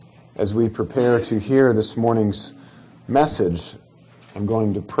as we prepare to hear this morning's message, I'm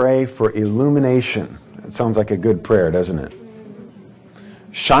going to pray for illumination. It sounds like a good prayer, doesn't it?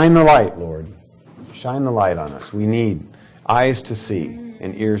 Shine the light, Lord. Shine the light on us. We need eyes to see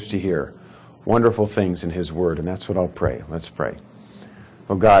and ears to hear wonderful things in His Word, and that's what I'll pray. Let's pray.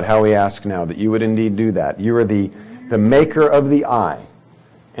 Oh God, how we ask now that you would indeed do that. You are the maker of the eye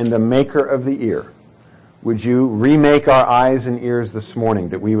and the maker of the ear. Would you remake our eyes and ears this morning,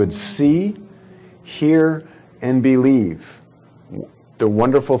 that we would see, hear, and believe the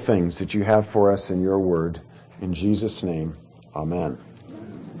wonderful things that you have for us in your word. In Jesus' name, amen.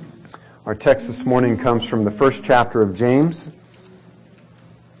 Our text this morning comes from the first chapter of James.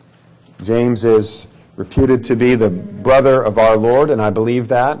 James is reputed to be the brother of our Lord, and I believe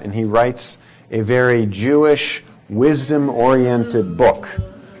that, and he writes a very Jewish, wisdom-oriented book.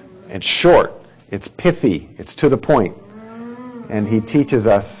 It's short. It's pithy, it's to the point, and he teaches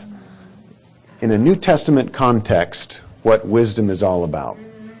us in a New Testament context what wisdom is all about.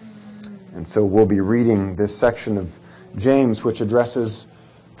 And so we'll be reading this section of James, which addresses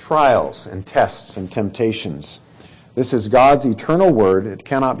trials and tests and temptations. This is God's eternal word. It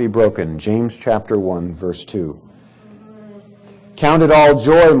cannot be broken. James chapter 1, verse 2. Count it all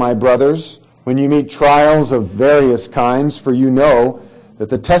joy, my brothers, when you meet trials of various kinds, for you know that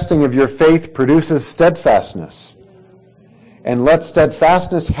the testing of your faith produces steadfastness. And let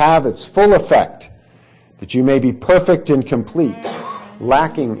steadfastness have its full effect, that you may be perfect and complete,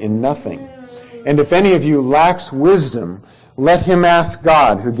 lacking in nothing. And if any of you lacks wisdom, let him ask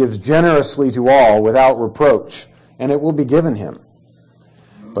God, who gives generously to all without reproach, and it will be given him.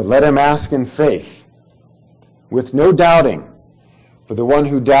 But let him ask in faith, with no doubting. For the one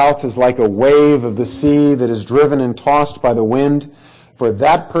who doubts is like a wave of the sea that is driven and tossed by the wind. For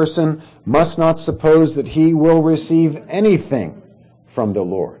that person must not suppose that he will receive anything from the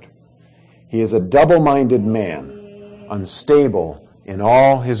Lord. He is a double-minded man, unstable in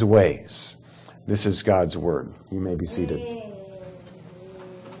all his ways. This is God's word. You may be seated.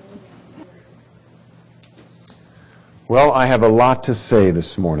 Well, I have a lot to say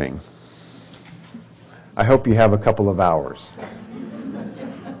this morning. I hope you have a couple of hours.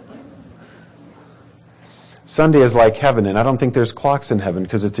 Sunday is like heaven, and I don't think there's clocks in heaven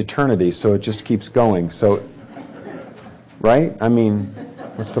because it's eternity, so it just keeps going. So, right? I mean,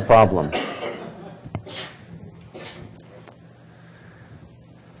 what's the problem?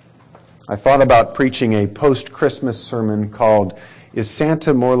 I thought about preaching a post-Christmas sermon called, Is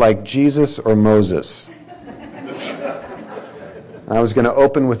Santa More Like Jesus or Moses? I was going to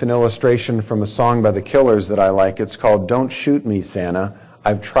open with an illustration from a song by the Killers that I like. It's called Don't Shoot Me, Santa.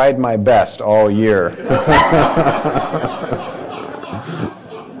 I've tried my best all year.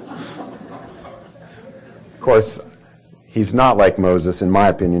 Of course, he's not like Moses. In my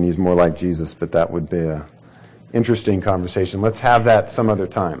opinion, he's more like Jesus, but that would be an interesting conversation. Let's have that some other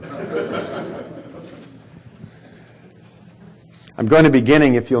time. I'm going to be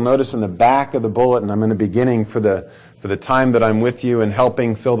beginning, if you'll notice in the back of the bulletin, I'm going to be beginning for the time that I'm with you and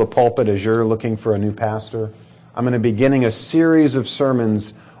helping fill the pulpit as you're looking for a new pastor. I'm going to be beginning a series of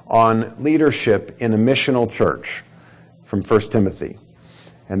sermons on leadership in a missional church from 1 Timothy.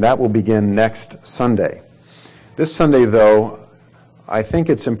 And that will begin next Sunday. This Sunday, though, I think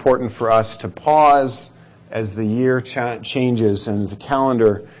it's important for us to pause as the year changes and as the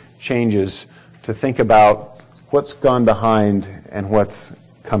calendar changes to think about what's gone behind and what's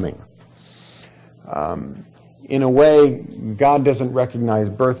coming. In a way, God doesn't recognize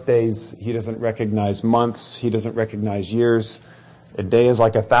birthdays. He doesn't recognize months. He doesn't recognize years. A day is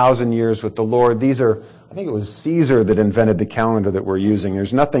like 1,000 years with the Lord. These are, I think it was Caesar that invented the calendar that we're using.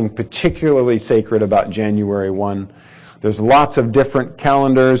 There's nothing particularly sacred about January 1. There's lots of different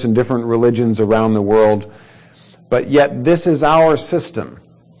calendars and different religions around the world. But yet this is our system.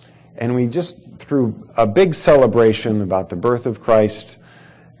 And we just threw a big celebration about the birth of Christ,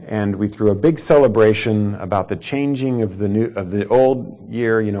 and we threw a big celebration about the changing of the old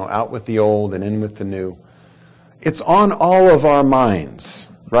year, out with the old and in with the new. It's on all of our minds,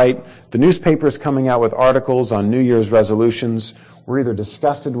 right? The newspaper's coming out with articles on New Year's resolutions. We're either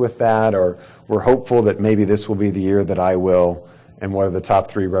disgusted with that or we're hopeful that maybe this will be the year that I will. And what are the top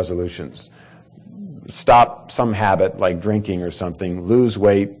 3 resolutions? Stop some habit like drinking or something, lose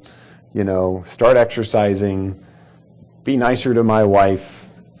weight, start exercising, be nicer to my wife.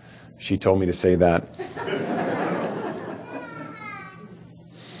 She told me to say that.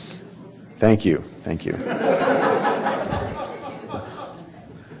 Thank you.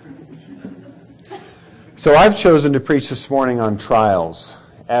 So I've chosen to preach this morning on trials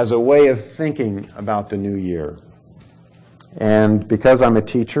as a way of thinking about the new year. And because I'm a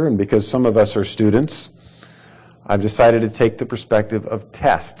teacher and because some of us are students, I've decided to take the perspective of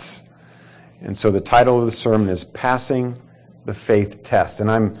tests. And so the title of the sermon is Passing the Faith Test.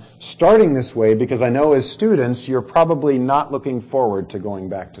 And I'm starting this way because I know as students you're probably not looking forward to going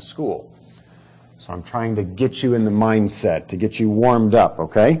back to school. So I'm trying to get you in the mindset, to get you warmed up,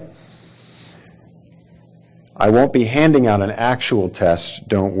 okay? I won't be handing out an actual test,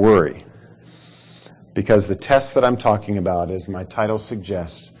 don't worry. Because the tests that I'm talking about, as my title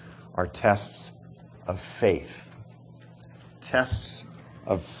suggests, are tests of faith. Tests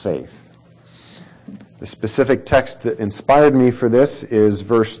of faith. The specific text that inspired me for this is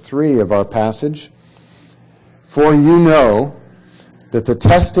verse 3 of our passage. For you know that the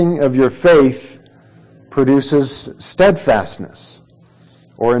testing of your faith produces steadfastness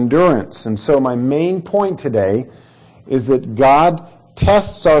or endurance. And so my main point today is that God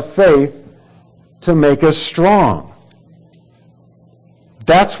tests our faith to make us strong.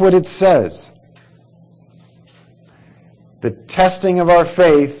 That's what it says. The testing of our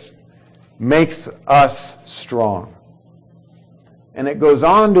faith makes us strong. And it goes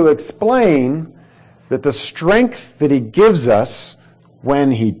on to explain that the strength that He gives us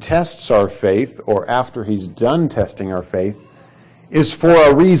when He tests our faith, or after He's done testing our faith, is for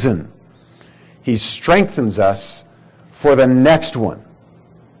a reason. He strengthens us for the next one.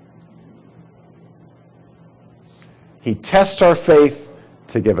 He tests our faith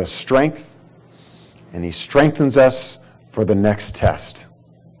to give us strength, and He strengthens us for the next test.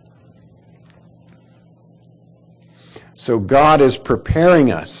 So God is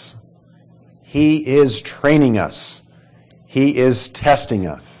preparing us. He is training us. He is testing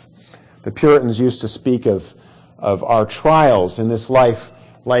us. The Puritans used to speak of our trials in this life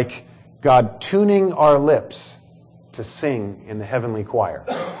like God tuning our lips to sing in the heavenly choir.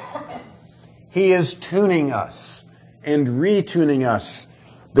 He is tuning us and retuning us.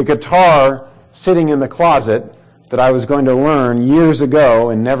 The guitar sitting in the closet that I was going to learn years ago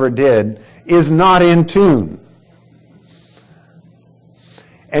and never did is not in tune.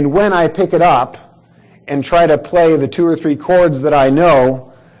 And when I pick it up and try to play the 2 or 3 chords that I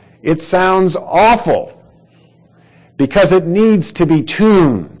know, it sounds awful because it needs to be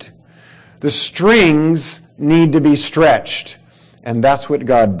tuned. The strings need to be stretched. And that's what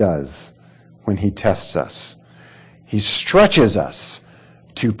God does when He tests us. He stretches us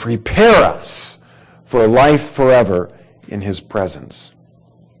to prepare us for life forever in His presence.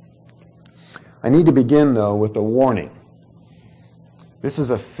 I need to begin, though, with a warning. This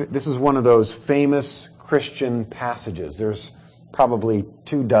is one of those famous Christian passages. There's probably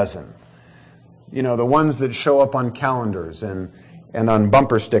 24. You know, the ones that show up on calendars and on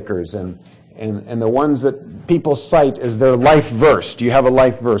bumper stickers and the ones that people cite as their life verse. Do you have a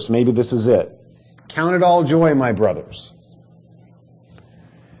life verse? Maybe this is it. Count it all joy, my brothers.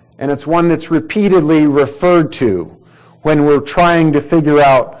 And it's one that's repeatedly referred to when we're trying to figure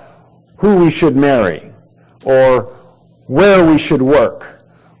out who we should marry, or where we should work,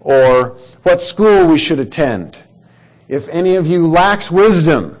 or what school we should attend. If any of you lacks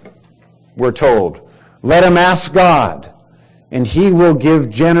wisdom, we're told, let him ask God, and He will give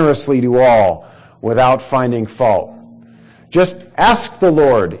generously to all without finding fault. Just ask the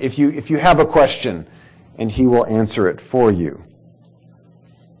Lord if you have a question, and He will answer it for you.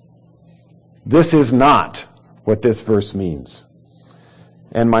 This is not what this verse means.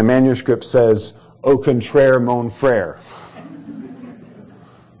 And my manuscript says, au contraire, mon frère.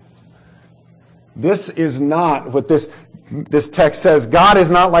 This is not what this text says. God is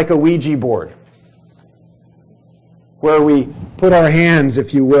not like a Ouija board, where we put our hands,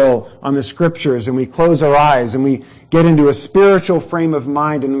 if you will, on the Scriptures, and we close our eyes, and we get into a spiritual frame of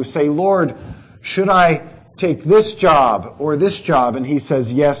mind, and we say, Lord, should I take this job or this job? And He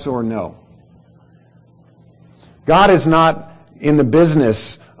says yes or no. God is not in the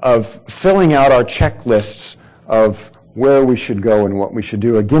business of filling out our checklists of where we should go and what we should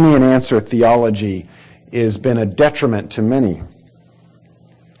do. A give me an answer theology has been a detriment to many.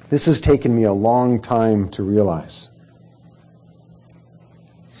 This has taken me a long time to realize.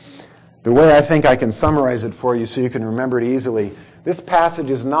 The way I think I can summarize it for you so you can remember it easily, this passage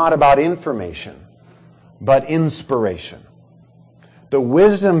is not about information, but inspiration. The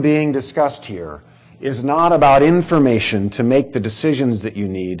wisdom being discussed here is not about information to make the decisions that you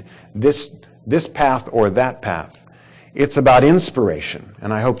need, this path or that path. It's about inspiration,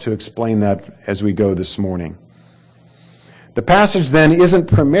 and I hope to explain that as we go this morning. The passage then isn't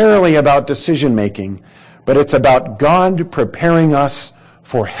primarily about decision-making, but it's about God preparing us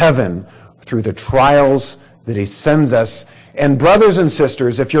for heaven through the trials that He sends us. And brothers and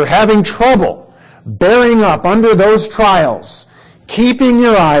sisters, if you're having trouble bearing up under those trials, keeping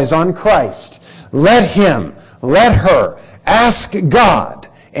your eyes on Christ, let him, let her ask God,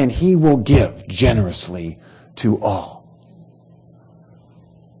 and he will give generously to all.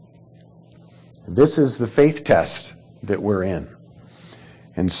 This is the faith test that we're in.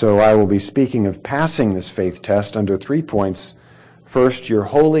 And so I will be speaking of passing this faith test under 3 points. First, your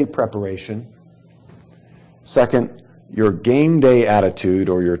holy preparation. Second, your game day attitude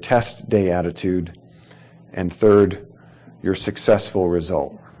or your test day attitude. And third, your successful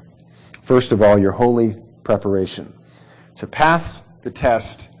result. First of all, your holy preparation. To pass the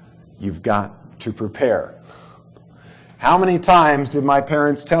test, you've got to prepare. How many times did my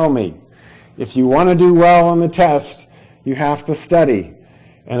parents tell me, if you want to do well on the test, you have to study?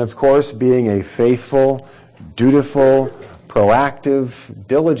 And of course, being a faithful, dutiful, proactive,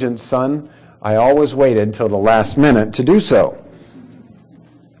 diligent son, I always waited till the last minute to do so.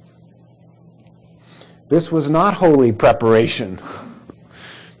 This was not holy preparation.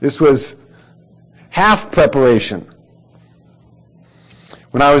 This was half preparation.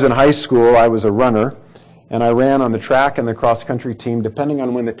 When I was in high school, I was a runner, and I ran on the track and the cross-country team depending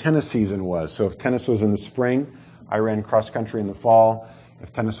on when the tennis season was. So if tennis was in the spring, I ran cross-country in the fall.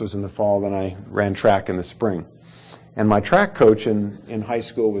 If tennis was in the fall, then I ran track in the spring. And my track coach in high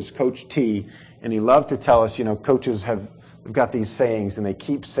school was Coach T, and he loved to tell us, coaches have got these sayings, and they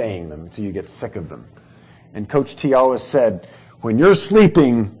keep saying them until you get sick of them. And Coach T always said, when you're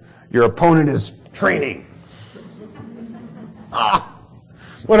sleeping, your opponent is training.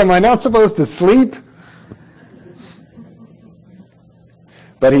 What, am I not supposed to sleep?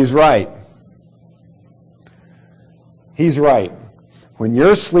 But he's right. He's right. When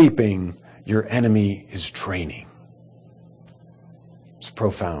you're sleeping, your enemy is training. It's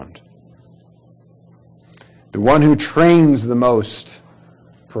profound. The one who trains the most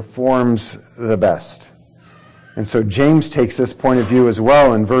performs the best. And so James takes this point of view as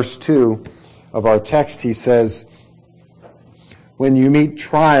well. In verse 2 of our text, he says, when you meet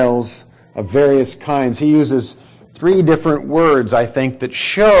trials of various kinds, he uses 3 different words, I think, that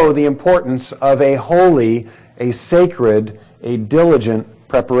show the importance of a holy, a sacred, a diligent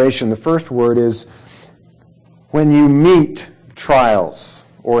preparation. The first word is when you meet trials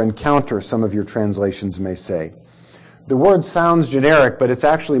or encounter, some of your translations may say. The word sounds generic, but it's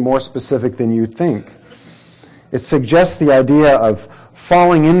actually more specific than you think. It suggests the idea of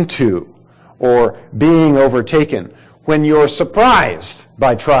falling into or being overtaken. When you're surprised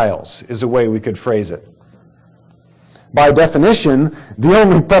by trials is a way we could phrase it. By definition, the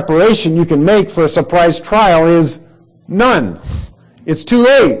only preparation you can make for a surprise trial is none. It's too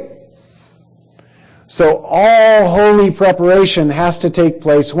late. So all holy preparation has to take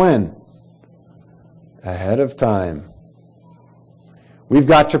place when? Ahead of time. We've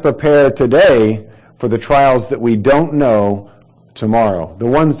got to prepare today for the trials that we don't know tomorrow, the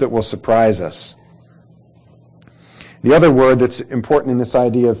ones that will surprise us. The other word that's important in this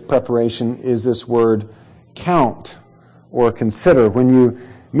idea of preparation is this word count or consider. When you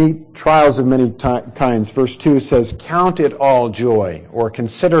meet trials of many kinds, verse 2 says, count it all joy or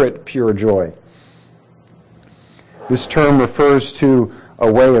consider it pure joy. This term refers to a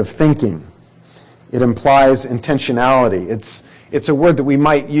way of thinking. It implies intentionality. It's a word that we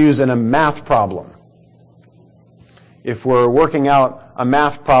might use in a math problem. If we're working out a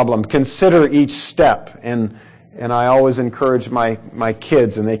math problem, consider each step. And I always encourage my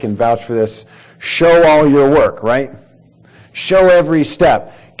kids, and they can vouch for this, show all your work, right? Show every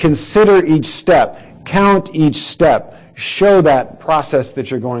step. Consider each step. Count each step. Show that process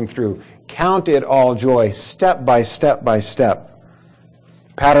that you're going through. Count it all joy, step by step by step.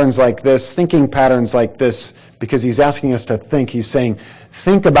 Patterns like this, thinking patterns like this, because he's asking us to think. He's saying,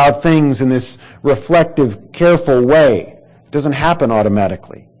 think about things in this reflective, careful way. It doesn't happen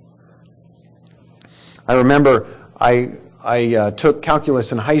automatically. I remember I took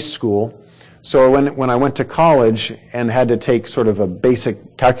calculus in high school, so when I went to college and had to take sort of a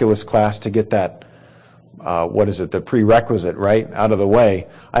basic calculus class to get that, the prerequisite, right, out of the way,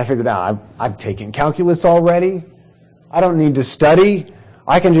 I figured out, I've taken calculus already. I don't need to study.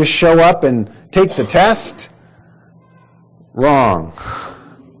 I can just show up and take the test. Wrong.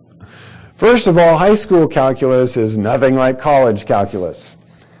 First of all, high school calculus is nothing like college calculus.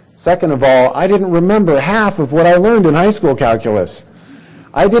 Second of all, I didn't remember half of what I learned in high school calculus.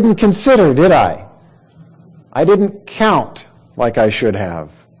 I didn't consider, did I? I didn't count like I should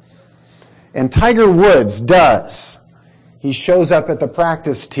have. And Tiger Woods does. He shows up at the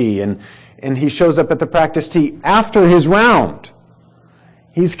practice tee, and he shows up at the practice tee after his round.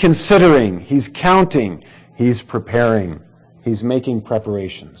 He's considering, he's counting, he's preparing, he's making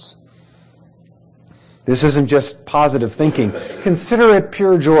preparations. This isn't just positive thinking. Consider it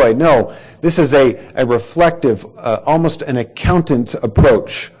pure joy. No, this is a reflective, almost an accountant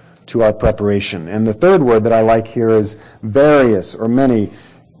approach to our preparation. And the third word that I like here is various or many.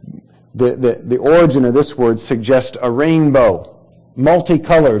 The origin of this word suggests a rainbow,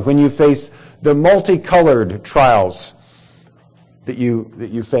 multicolored. When you face the multicolored trials that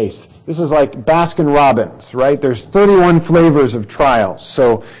you face. This is like Baskin Robbins, right? There's 31 flavors of trials.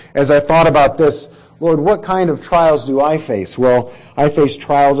 So as I thought about this, Lord, what kind of trials do I face? Well, I face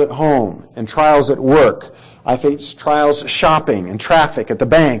trials at home and trials at work. I face trials shopping and traffic at the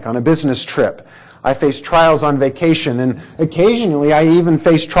bank on a business trip. I face trials on vacation, and occasionally I even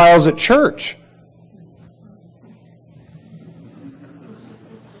face trials at church.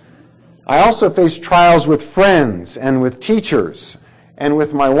 I also face trials with friends and with teachers and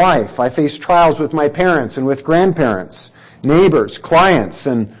with my wife. I face trials with my parents and with grandparents, neighbors, clients,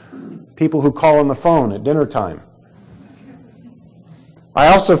 and people who call on the phone at dinner time. I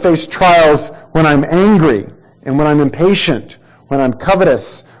also face trials when I'm angry and when I'm impatient, when I'm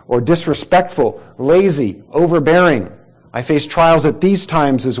covetous or disrespectful, lazy, overbearing. I face trials at these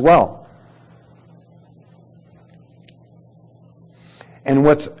times as well. And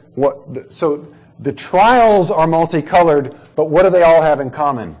so the trials are multicolored, but what do they all have in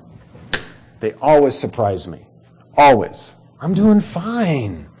common? They always surprise me. Always. I'm doing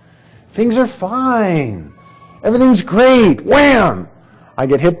fine. Things are fine. Everything's great. Wham! I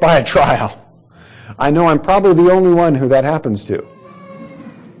get hit by a trial. I know I'm probably the only one who that happens to.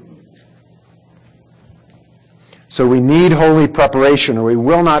 So we need holy preparation, or we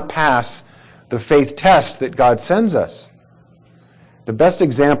will not pass the faith test that God sends us. The best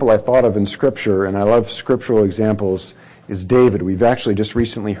example I thought of in Scripture, and I love scriptural examples, is David. We've actually just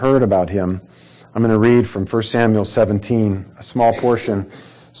recently heard about him. I'm going to read from 1 Samuel 17, a small portion.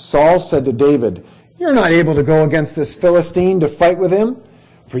 Saul said to David, "You're not able to go against this Philistine to fight with him,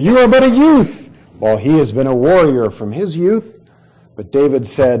 for you are but a youth, while he has been a warrior from his youth." But David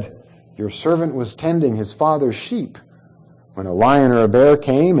said, "Your servant was tending his father's sheep. When a lion or a bear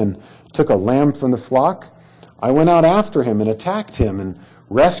came and took a lamb from the flock, I went out after him and attacked him and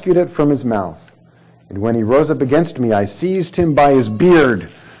rescued it from his mouth. And when he rose up against me, I seized him by his beard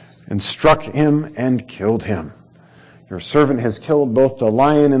and struck him and killed him. Your servant has killed both the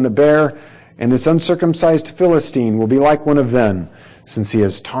lion and the bear, and this uncircumcised Philistine will be like one of them, since he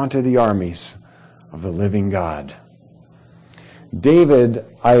has taunted the armies of the living God." David,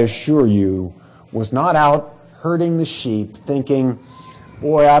 I assure you, was not out herding the sheep thinking,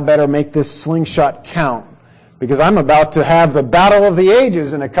 "Boy, I better make this slingshot count because I'm about to have the battle of the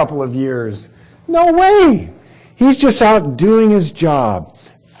ages in a couple of years." No way! He's just out doing his job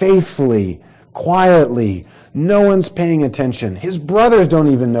faithfully, quietly. No one's paying attention. His brothers don't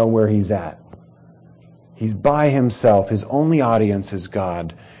even know where he's at. He's by himself. His only audience is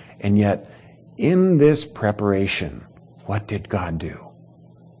God. And yet, in this preparation, what did God do?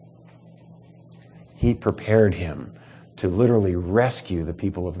 He prepared him to literally rescue the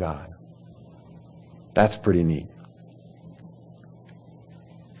people of God. That's pretty neat.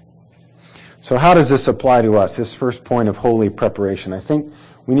 So how does this apply to us, this first point of holy preparation? I think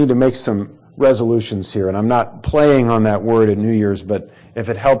we need to make some resolutions here, and I'm not playing on that word at New Year's, but if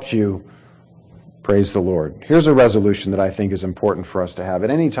it helps you, praise the Lord. Here's a resolution that I think is important for us to have at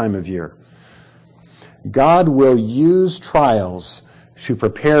any time of year. God will use trials to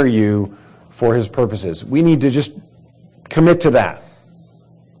prepare you for his purposes. We need to just commit to that.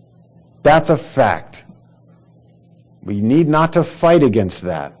 That's a fact. We need not to fight against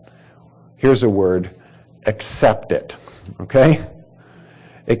that. Here's a word, accept it. Okay?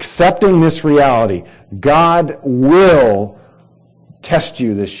 Accepting this reality. God will test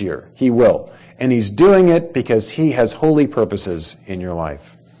you this year. He will. And he's doing it because he has holy purposes in your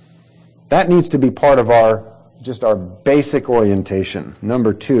life. That needs to be part of our basic orientation.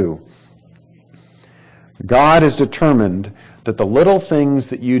 Number 2, God is determined that the little things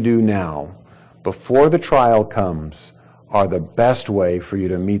that you do now, before the trial comes, are the best way for you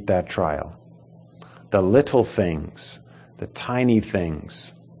to meet that trial. The little things, the tiny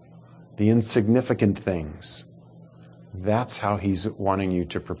things, the insignificant things. That's how he's wanting you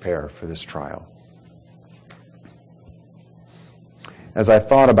to prepare for this trial. As I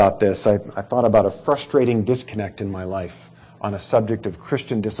thought about this, I thought about a frustrating disconnect in my life on a subject of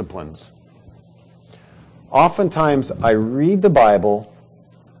Christian disciplines. Oftentimes, I read the Bible,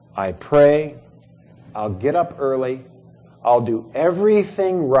 I pray, I'll get up early, I'll do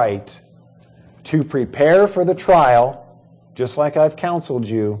everything right to prepare for the trial, just like I've counseled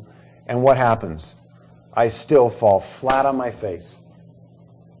you, and what happens? I still fall flat on my face.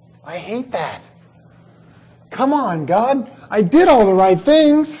 I hate that. Come on, God, I did all the right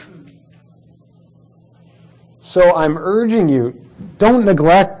things. So I'm urging you, don't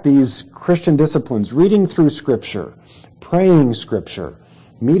neglect these Christian disciplines, reading through Scripture, praying Scripture,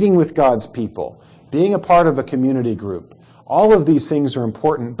 meeting with God's people, being a part of a community group. All of these things are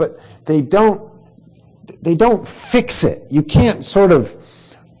important, but they don't fix it. You can't sort of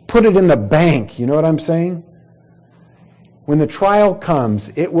put it in the bank. You know what I'm saying? When the trial comes,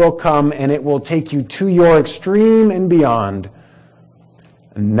 it will come and it will take you to your extreme and beyond.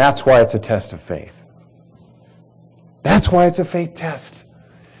 And that's why it's a test of faith. That's why it's a faith test.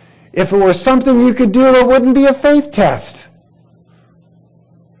 If it were something you could do, it wouldn't be a faith test.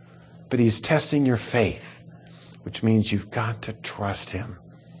 But he's testing your faith, which means you've got to trust him.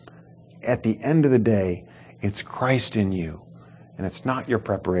 At the end of the day, it's Christ in you, and it's not your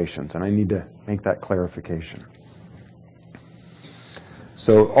preparations. And I need to make that clarification.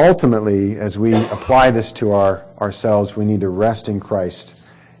 So ultimately, as we apply this to ourselves, we need to rest in Christ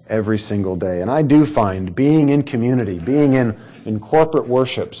every single day. And I do find being in community, being in corporate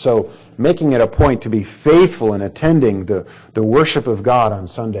worship, so making it a point to be faithful in attending the worship of God on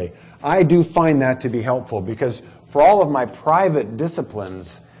Sunday, I do find that to be helpful, because for all of my private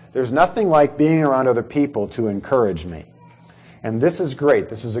disciplines, there's nothing like being around other people to encourage me. And this is great.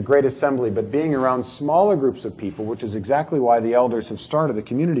 This is a great assembly, but being around smaller groups of people, which is exactly why the elders have started the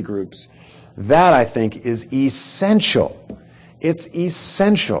community groups, that I think is essential. It's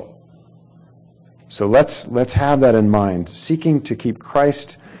essential. So let's have that in mind, seeking to keep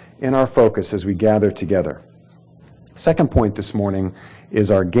Christ in our focus as we gather together. Second point this morning is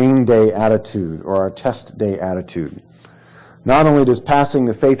our game day attitude, or our test day attitude. Not only does passing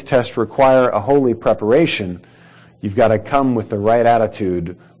the faith test require a holy preparation, you've got to come with the right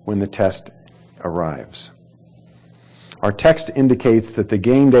attitude when the test arrives. Our text indicates that the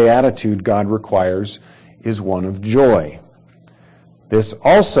game day attitude God requires is one of joy. This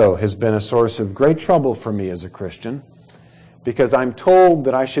also has been a source of great trouble for me as a Christian, because I'm told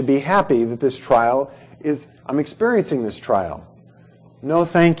that I should be happy that I'm experiencing this trial. No,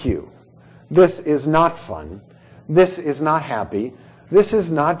 thank you. This is not fun. This is not happy. This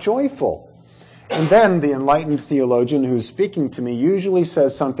is not joyful. And then the enlightened theologian who's speaking to me usually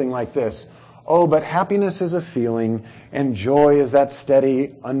says something like this: oh, but happiness is a feeling, and joy is that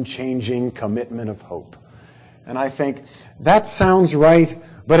steady, unchanging commitment of hope. And I think, that sounds right,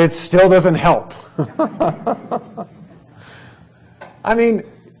 but it still doesn't help. I mean,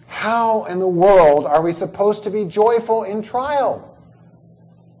 how in the world are we supposed to be joyful in trial?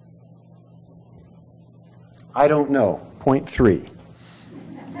 I don't know. Point 3.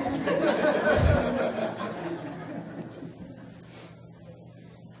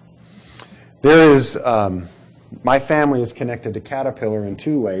 There is, my family is connected to Caterpillar in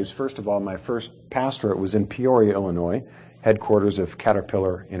 2 ways. First of all, my first pastorate was in Peoria, Illinois, headquarters of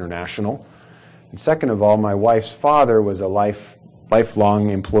Caterpillar International. And second of all, my wife's father was a lifelong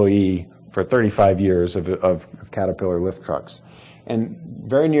employee for 35 years of Caterpillar lift trucks. And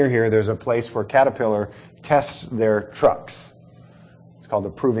very near here, there's a place where Caterpillar tests their trucks. It's called the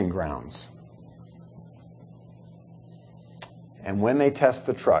Proving Grounds. And when they test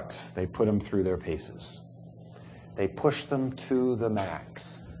the trucks, they put them through their paces. They push them to the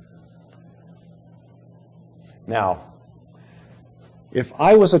max. Now, if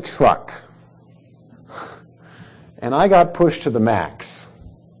I was a truck and I got pushed to the max,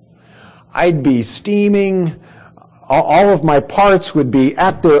 I'd be steaming. All of my parts would be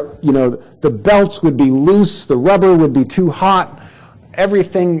at the belts would be loose, the rubber would be too hot,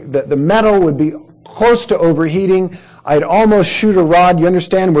 everything, the metal would be close to overheating. I'd almost shoot a rod. You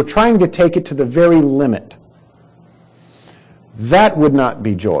understand? We're trying to take it to the very limit. That would not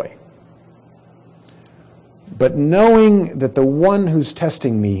be joy. But knowing that the one who's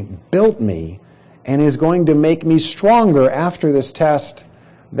testing me built me and is going to make me stronger after this test,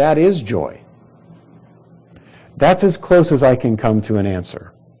 that is joy. That's as close as I can come to an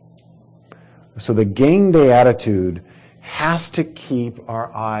answer. So the game day attitude has to keep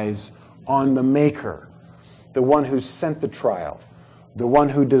our eyes on the Maker, the one who sent the trial, the one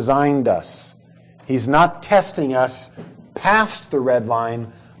who designed us. He's not testing us past the red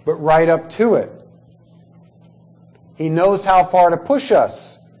line, but right up to it. He knows how far to push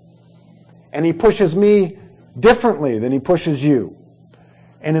us. And he pushes me differently than he pushes you.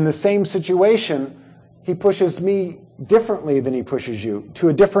 And in the same situation, he pushes me differently than he pushes you, to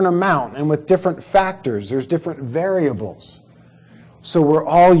a different amount and with different factors. There's different variables. So we're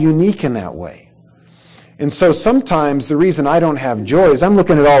all unique in that way. And so sometimes the reason I don't have joy is I'm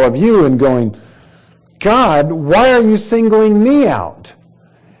looking at all of you and going, God, why are you singling me out?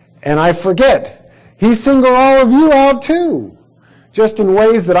 And I forget. He singled all of you out too, just in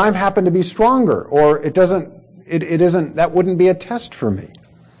ways that I happen to be stronger, or it isn't, that wouldn't be a test for me.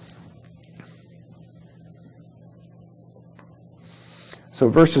 So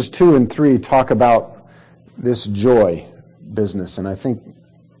verses 2 and 3 talk about this joy business, and I think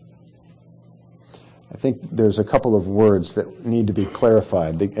there's a couple of words that need to be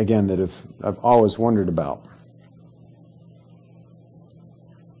clarified, again, that I've always wondered about.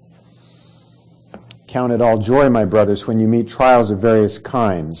 Count it all joy, my brothers, when you meet trials of various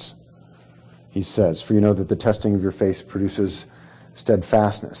kinds, he says, for you know that the testing of your faith produces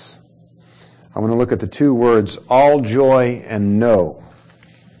steadfastness. I want to look at the two words, all joy and no.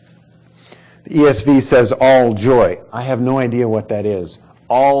 The ESV says all joy. I have no idea what that is.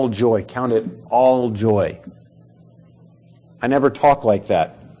 All joy. Count it all joy. I never talk like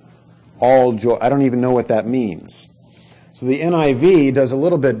that. All joy. I don't even know what that means. So the NIV does a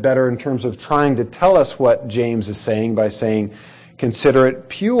little bit better in terms of trying to tell us what James is saying by saying, consider it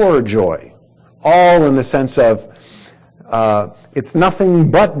pure joy. All in the sense of, it's nothing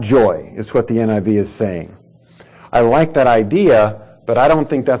but joy, is what the NIV is saying. I like that idea, but I don't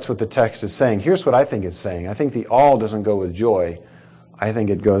think that's what the text is saying. Here's what I think it's saying. I think the all doesn't go with joy. I think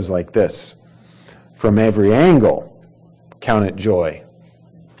it goes like this. From every angle, count it joy.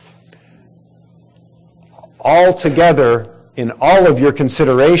 Altogether, in all of your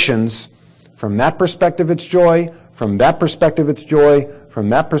considerations, from that perspective it's joy, from that perspective it's joy, from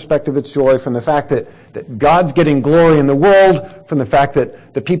that perspective it's joy, from the fact that God's getting glory in the world, from the fact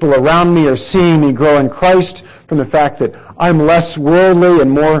that the people around me are seeing me grow in Christ, from the fact that I'm less worldly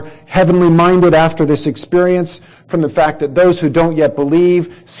and more heavenly minded after this experience, from the fact that those who don't yet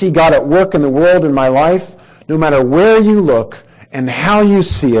believe see God at work in the world in my life. No matter where you look and how you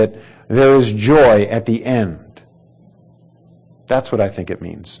see it, there is joy at the end. That's what I think it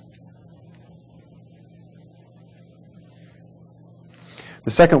means.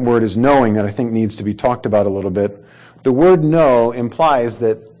 The second word is knowing, that I think needs to be talked about a little bit. The word know implies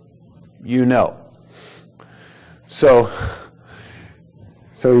that you know. So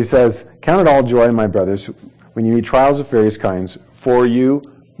he says, count it all joy, my brothers, when you meet trials of various kinds, for you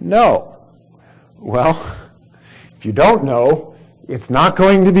know. Well, if you don't know, it's not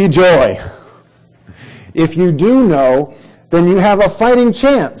going to be joy. If you do know, then you have a fighting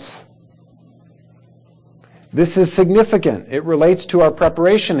chance. This is significant. It relates to our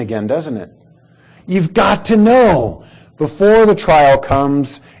preparation again, doesn't it? You've got to know before the trial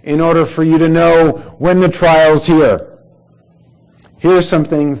comes in order for you to know when the trial's here. Here's some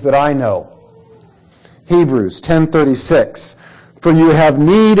things that I know. Hebrews 10:36. For you have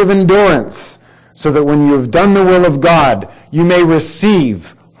need of endurance, so that when you have done the will of God, you may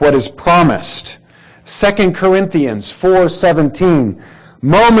receive what is promised. 2 Corinthians 4:17.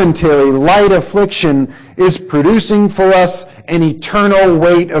 Momentary light affliction is producing for us an eternal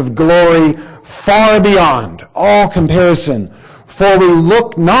weight of glory far beyond all comparison. For we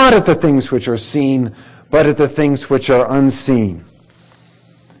look not at the things which are seen, but at the things which are unseen.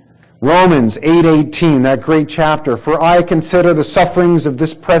 Romans 8:18, that great chapter. For I consider the sufferings of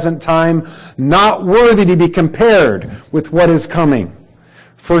this present time not worthy to be compared with what is coming.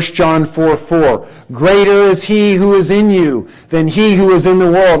 1 John 4:4, greater is he who is in you than he who is in the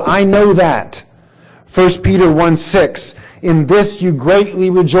world. I know that. 1 Peter 1:6, in this you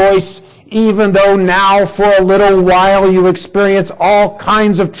greatly rejoice, even though now for a little while you experience all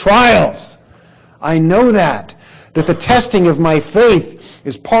kinds of trials. I know that the testing of my faith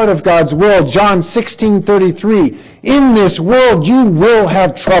is part of God's will. John 16:33, in this world you will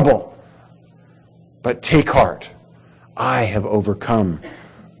have trouble, but take heart, I have overcome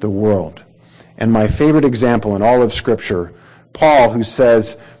the world. And my favorite example in all of Scripture, Paul, who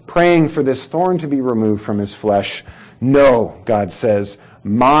says, praying for this thorn to be removed from his flesh, no, God says,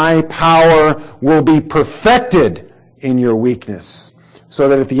 my power will be perfected in your weakness. So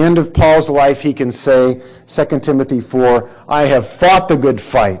that at the end of Paul's life, he can say, 2 Timothy 4, I have fought the good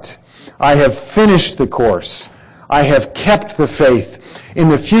fight. I have finished the course. I have kept the faith. In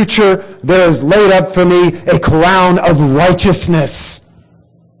the future, there is laid up for me a crown of righteousness.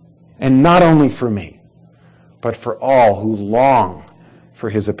 And not only for me, but for all who long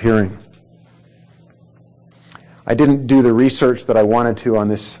for his appearing. I didn't do the research that I wanted to on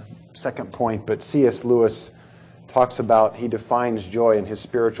this second point, but C.S. Lewis talks about, he defines joy in his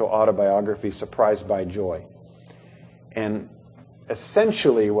spiritual autobiography, Surprised by Joy. And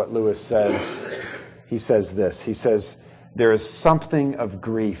essentially what Lewis says, he says this, he says, there is something of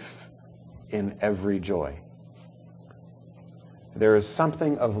grief in every joy. There is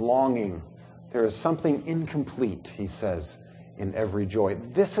something of longing. There is something incomplete, he says, in every joy.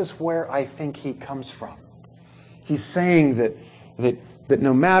 This is where I think he comes from. He's saying that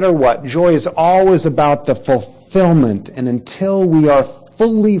no matter what, joy is always about the fulfillment, and until we are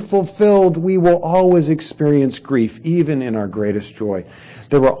fully fulfilled, we will always experience grief, even in our greatest joy.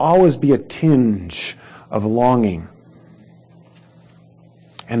 There will always be a tinge of longing.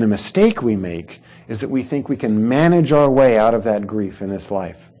 And the mistake we make is that we think we can manage our way out of that grief in this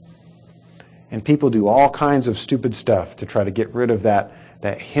life. And people do all kinds of stupid stuff to try to get rid of that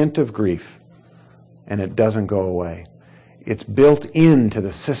hint of grief, and it doesn't go away. It's built into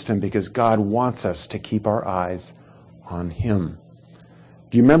the system because God wants us to keep our eyes on Him.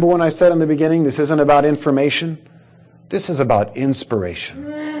 Do you remember when I said in the beginning, this isn't about information? This is about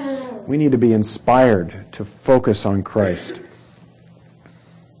inspiration. We need to be inspired to focus on Christ.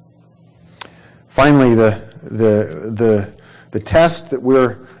 Finally, the test that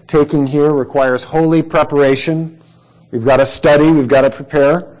we're taking here requires holy preparation. We've got to study, we've got to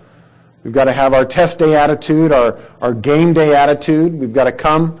prepare. We've got to have our test day attitude, our game day attitude. We've got to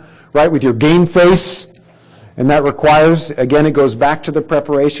come, right, with your game face. And that requires, again, it goes back to the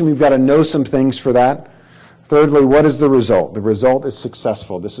preparation. We've got to know some things for that. Thirdly, what is the result? The result is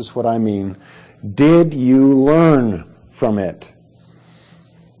successful. This is what I mean. Did you learn from it?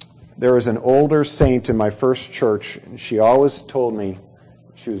 There was an older saint in my first church, and she always told me,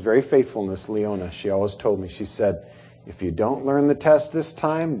 she was very faithful in this, Leona. She always told me, she said, if you don't learn the test this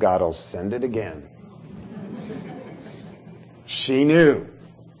time, God will send it again. She knew.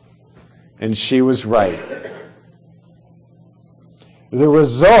 And she was right. The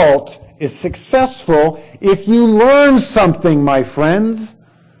result is successful if you learn something, my friends.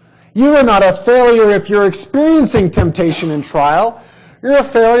 You are not a failure if you're experiencing temptation and trial. You're a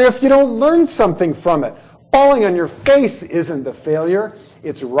failure if you don't learn something from it. Falling on your face isn't the failure.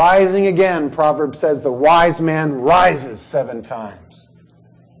 It's rising again. Proverbs says the wise man rises 7 times.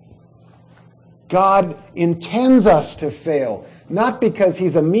 God intends us to fail, not because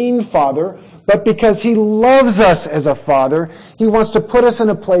He's a mean father, but because He loves us as a father. He wants to put us in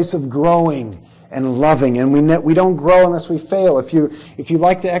a place of growing and loving, and we don't grow unless we fail. If you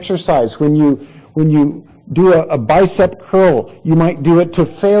like to exercise, when you do a bicep curl, you might do it to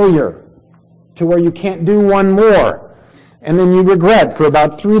failure, to where you can't do one more. And then you regret for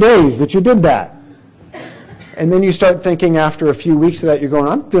about 3 days that you did that. And then you start thinking after a few weeks of that, you're going,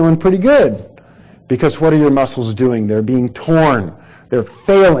 I'm feeling pretty good. Because what are your muscles doing? They're being torn. They're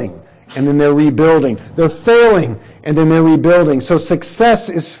failing, and then they're rebuilding. They're failing, and then they're rebuilding. So success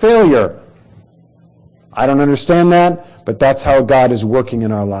is failure. I don't understand that, but that's how God is working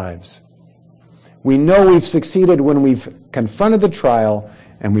in our lives. We know we've succeeded when we've confronted the trial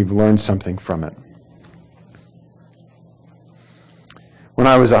and we've learned something from it. When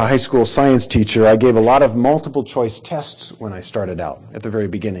I was a high school science teacher, I gave a lot of multiple choice tests when I started out at the very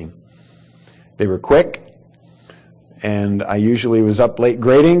beginning. They were quick, and I usually was up late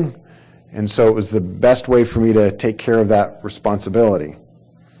grading, and so it was the best way for me to take care of that responsibility.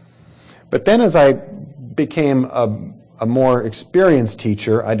 But then as I became a more experienced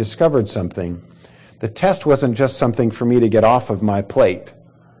teacher, I discovered something. The test wasn't just something for me to get off of my plate.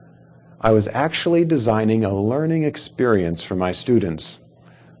 I was actually designing a learning experience for my students.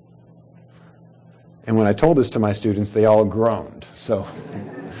 And when I told this to my students, they all groaned. So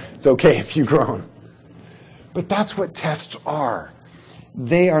it's okay if you groan. But that's what tests are.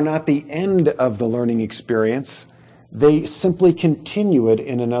 They are not the end of the learning experience. They simply continue it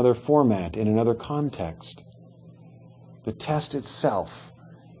in another format, in another context. The test itself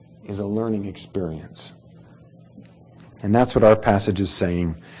is a learning experience. And that's what our passage is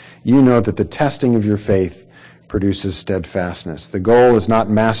saying. You know that the testing of your faith produces steadfastness. The goal is not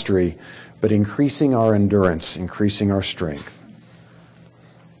mastery, but increasing our endurance, increasing our strength.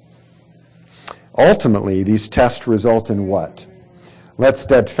 Ultimately, these tests result in what? Let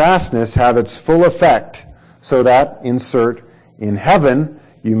steadfastness have its full effect, so that, insert, in heaven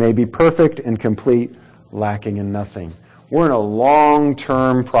you may be perfect and complete, lacking in nothing. We're in a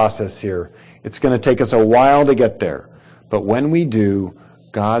long-term process here. It's going to take us a while to get there. But when we do,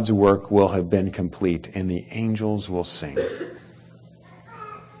 God's work will have been complete, and the angels will sing.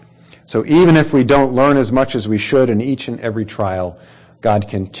 So even if we don't learn as much as we should in each and every trial, God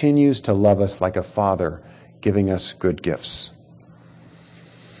continues to love us like a father, giving us good gifts.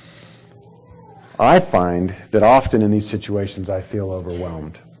 I find that often in these situations I feel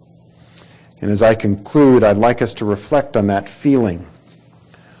overwhelmed. And as I conclude, I'd like us to reflect on that feeling.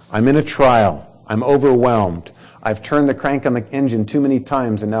 I'm in a trial. I'm overwhelmed. I've turned the crank on the engine too many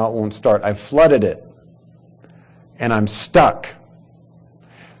times and now it won't start. I've flooded it. And I'm stuck.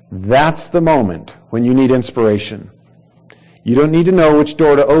 That's the moment when you need inspiration. You don't need to know which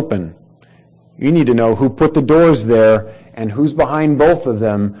door to open. You need to know who put the doors there and who's behind both of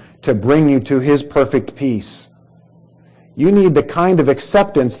them to bring you to his perfect peace. You need the kind of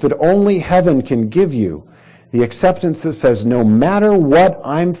acceptance that only heaven can give you. The acceptance that says, no matter what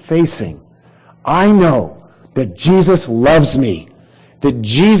I'm facing, I know that Jesus loves me, that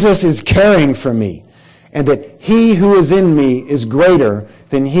Jesus is caring for me, and that he who is in me is greater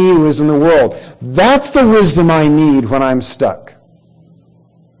than he who is in the world. That's the wisdom I need when I'm stuck.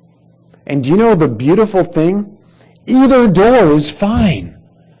 And do you know the beautiful thing? Either door is fine.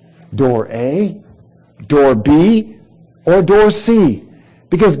 Door A, door B, or door C,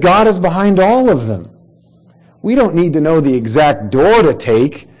 because God is behind all of them. We don't need to know the exact door to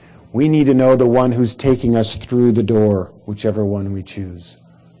take. We need to know the one who's taking us through the door, whichever one we choose.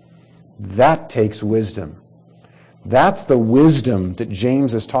 That takes wisdom. That's the wisdom that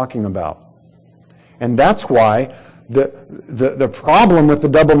James is talking about. And that's why the problem with the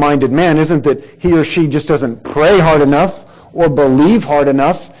double-minded man isn't that he or she just doesn't pray hard enough or believe hard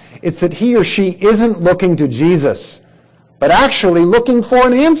enough. It's that he or she isn't looking to Jesus, but actually looking for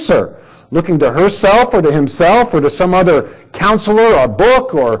an answer, looking to herself or to himself or to some other counselor or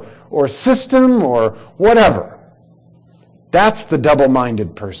book or system or whatever. That's the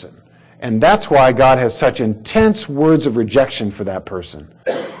double-minded person. And that's why God has such intense words of rejection for that person.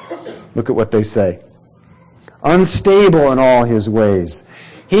 Look at what they say. Unstable in all his ways.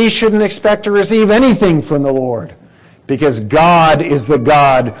 He shouldn't expect to receive anything from the Lord, because God is the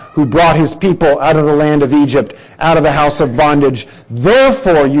God who brought his people out of the land of Egypt, out of the house of bondage.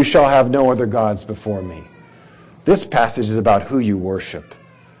 Therefore you shall have no other gods before me. This passage is about who you worship.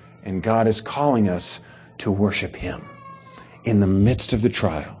 And God is calling us to worship him in the midst of the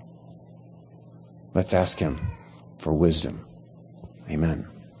trial. Let's ask him for wisdom. Amen.